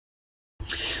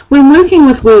When working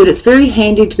with Word, it's very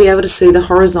handy to be able to see the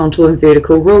horizontal and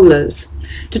vertical rulers.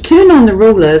 To turn on the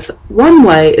rulers, one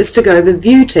way is to go to the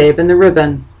View tab in the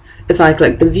ribbon. If I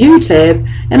click the View tab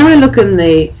and I look in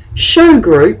the Show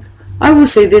group, I will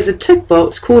see there's a tick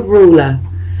box called Ruler.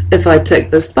 If I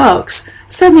tick this box,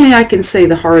 suddenly I can see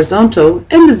the horizontal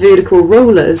and the vertical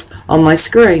rulers on my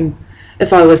screen.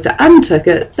 If I was to untick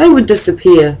it, they would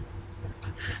disappear.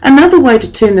 Another way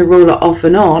to turn the ruler off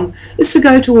and on is to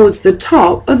go towards the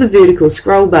top of the vertical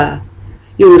scroll bar.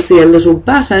 You will see a little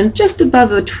button just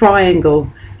above a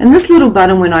triangle, and this little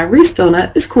button, when I rest on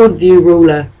it, is called View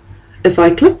Ruler. If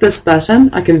I click this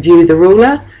button, I can view the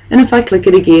ruler, and if I click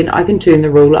it again, I can turn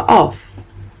the ruler off.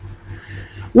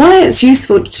 Why it's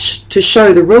useful to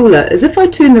show the ruler is if I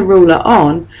turn the ruler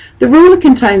on, the ruler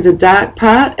contains a dark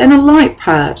part and a light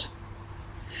part.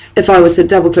 If I was to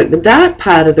double click the dark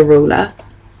part of the ruler,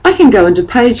 I can go into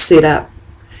Page Setup,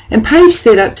 and Page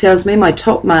Setup tells me my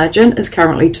top margin is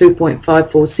currently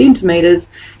 2.54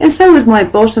 centimeters, and so is my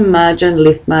bottom margin,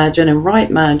 left margin and right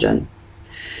margin.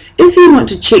 If you want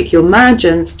to check your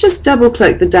margins, just double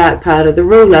click the dark part of the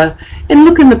ruler and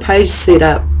look in the Page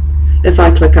Setup. If I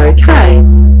click OK,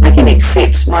 I can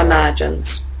accept my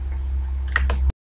margins.